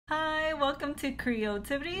welcome to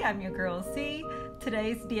Creativity. I'm your girl C.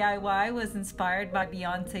 Today's DIY was inspired by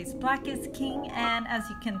Beyonce's Black is King, and as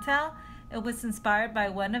you can tell, it was inspired by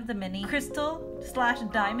one of the many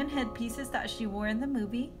crystal/diamond headpieces that she wore in the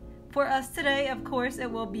movie. For us today, of course, it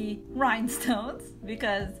will be rhinestones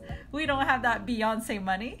because we don't have that Beyonce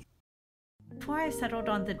money. Before I settled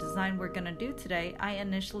on the design we're going to do today, I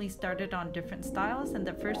initially started on different styles, and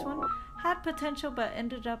the first one had potential but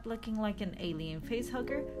ended up looking like an alien face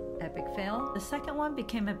hugger. Epic fail. The second one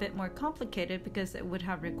became a bit more complicated because it would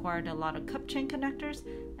have required a lot of cup chain connectors,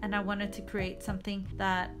 and I wanted to create something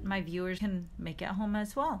that my viewers can make at home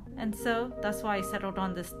as well. And so that's why I settled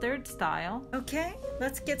on this third style. Okay,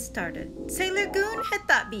 let's get started. Sailor Goon, hit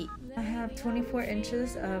that beat! I have 24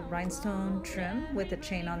 inches of rhinestone trim with a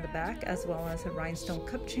chain on the back, as well as a rhinestone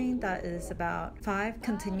cup chain that is about 5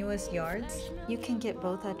 continuous yards. You can get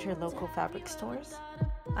both at your local fabric stores.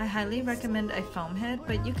 I highly recommend a foam head,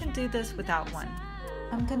 but you can do this without one.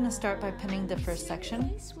 I'm going to start by pinning the first section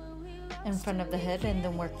in front of the head and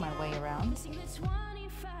then work my way around.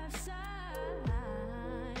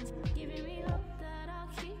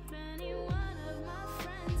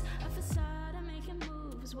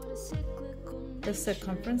 The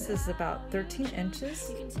circumference is about 13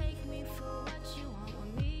 inches.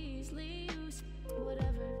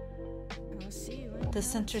 The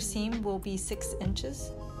center seam will be 6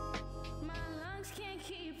 inches.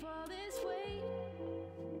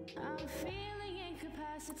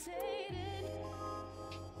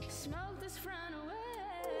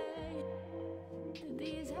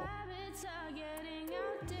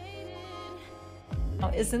 Oh,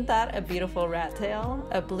 isn't that a beautiful rat tail?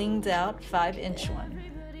 A blinged out 5-inch one.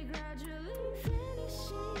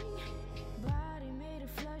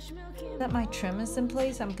 Now that my trim is in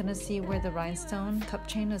place, I'm going to see where the rhinestone cup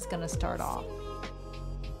chain is going to start off.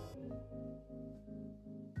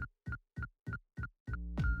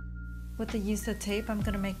 With the use of tape, I'm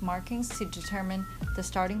going to make markings to determine the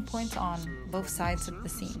starting points on both sides of the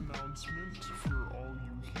seam.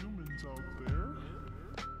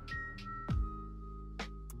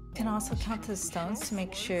 You can also count the stones to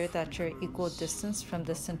make sure that you're equal distance from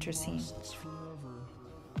the center seam.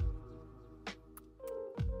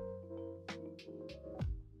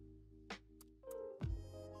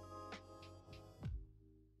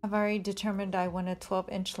 I've already determined I wanted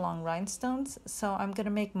 12-inch long rhinestones, so I'm going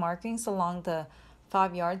to make markings along the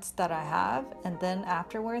 5 yards that I have, and then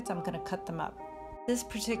afterwards I'm going to cut them up. This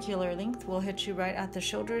particular length will hit you right at the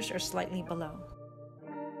shoulders or slightly below.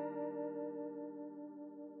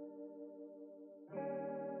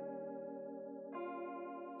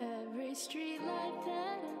 Every street light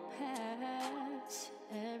that I pass,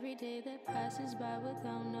 every day that passes by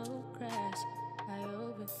without no grass, I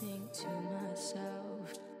overthink to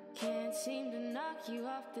myself. Can't seem to knock you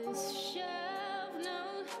off this shelf,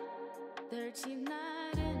 no. 13th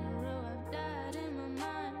night in a row I've died in my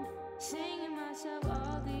mind, singing myself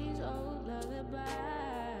all these old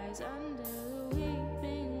lullabies under the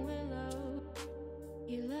weeping willow.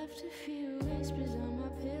 You left a few whispers on my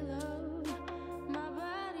pillow. My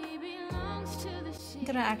body belongs to the sea. I'm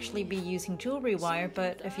going to actually be using jewelry wire,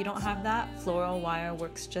 but if you don't have that, floral wire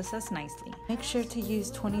works just as nicely. Make sure to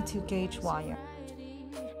use 22 gauge wire.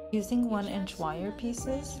 Using 1-inch wire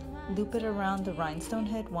pieces, loop it around the rhinestone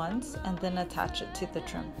head once and then attach it to the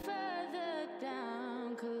trim. Further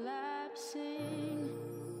down, collapsing.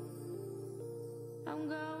 I'm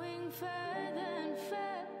going further and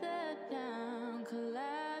further down,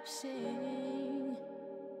 collapsing.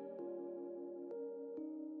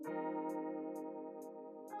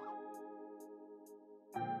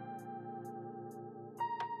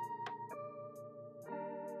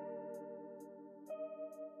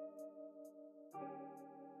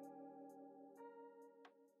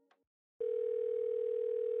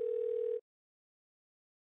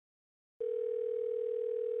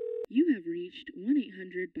 You have reached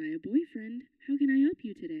 1-800 by a boyfriend. How can I help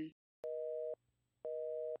you today?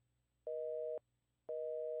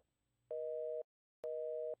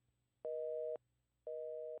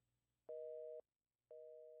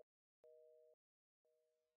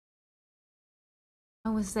 I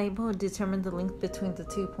was able to determine the length between the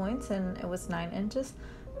 2 points, and it was 9 inches.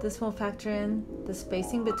 This will factor in the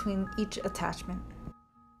spacing between each attachment.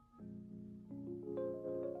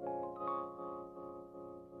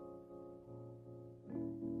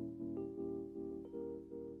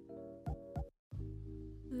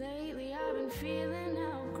 Lately I've been feeling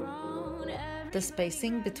outgrown. The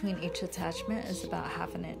spacing between each attachment is about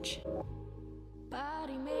 1/2 inch.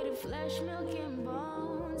 Body made of flesh, milk and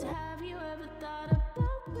bones. Have you ever thought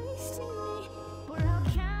about wasting me? We're out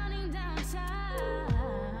counting down time.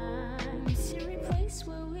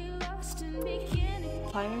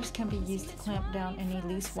 Pliers can be used to clamp down any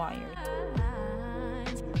loose wire.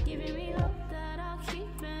 Giving me hope that I'll keep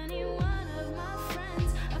any one of my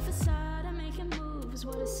friends. A facade of making moves.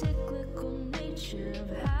 What a cyclical nature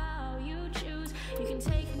of how you choose. You can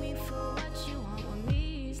take me for what you want or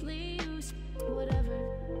measly use. Whatever,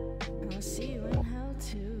 I'll see you in hell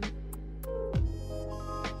too.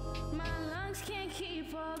 My lungs can't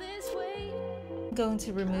keep all this weight. I'm going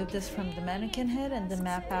to remove this from the mannequin head and then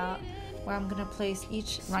map out where I'm going to place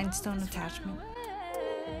each rhinestone attachment.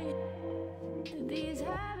 These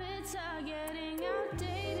habits are getting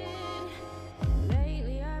outdated.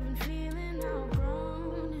 Lately I've been feeling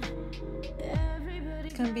outgrown.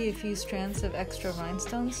 It's going to be a few strands of extra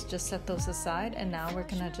rhinestones. Just set those aside, and now we're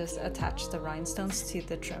going to just attach the rhinestones to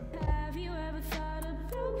the trim. Have you ever thought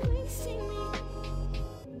about pleasing me?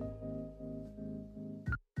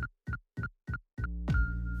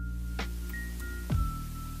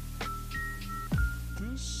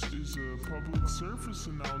 This is a public service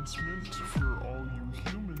announcement for all you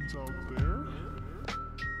humans out there.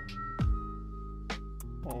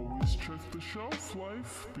 Always check the shelf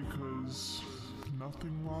life because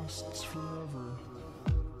nothing lasts forever.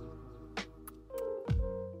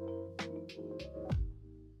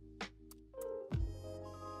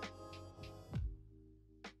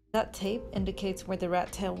 That tape indicates where the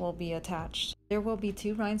rat tail will be attached. There will be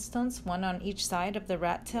 2 rhinestones, one on each side of the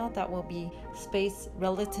rat tail that will be spaced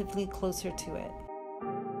relatively closer to it.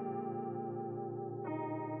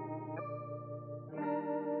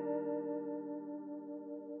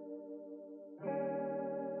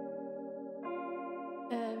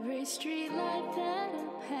 Every street light that I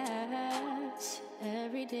pass,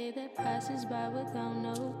 every day that passes by without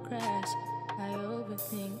no grass, I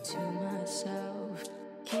overthink to myself.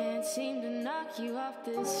 Can't seem to knock you off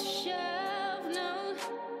this shelf, no.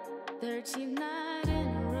 13th night in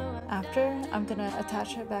a row. After, I'm gonna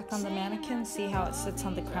attach it back on the mannequin, see how it sits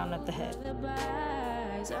on the crown of the head.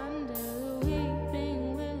 Lullabies under the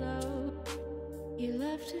weeping willow. You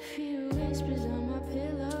left a few whispers on my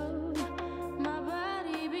pillow. My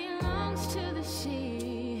body belongs to the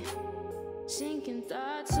sea. Sinking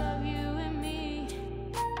thoughts of you and me.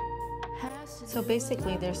 So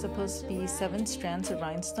basically, there's supposed to be 7 strands of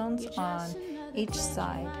rhinestones on each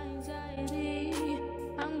side.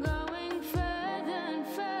 I'm going further and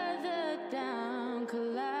further down,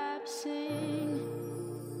 collapsing.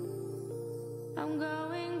 I'm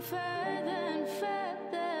going further and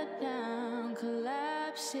further down,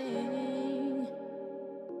 collapsing.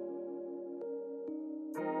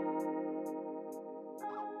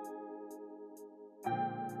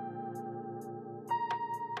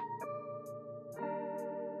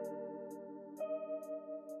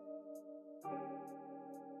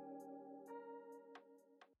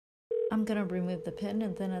 I'm gonna remove the pin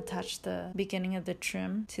and then attach the beginning of the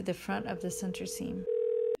trim to the front of the center seam.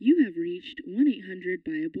 You have reached 1-800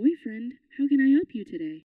 by a boyfriend. How can I help you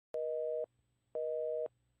today?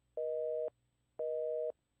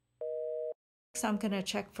 Next, I'm gonna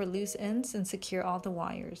check for loose ends and secure all the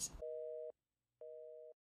wires.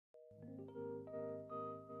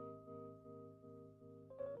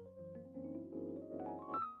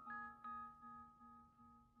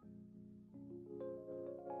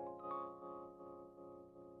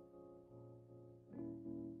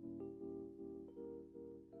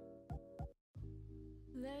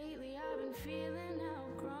 Lately I've been feeling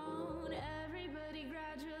outgrown. Everybody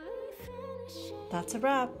gradually finishing. That's a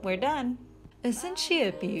wrap. We're done. Isn't she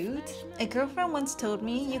a beaut? A girlfriend once told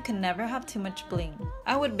me you can never have too much bling.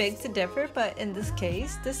 I would beg to differ, but in this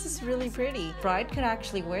case, this is really pretty. Bride could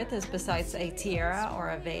actually wear this besides a tiara or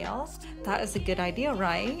a veil. That is a good idea,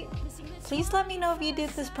 right? Please let me know if you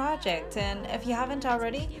did this project, and if you haven't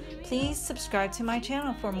already, please subscribe to my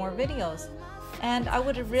channel for more videos. And I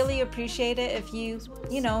would really appreciate it if you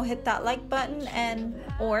hit that like button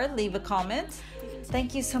or leave a comment.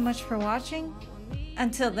 Thank you so much for watching.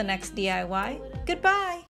 Until the next DIY, goodbye!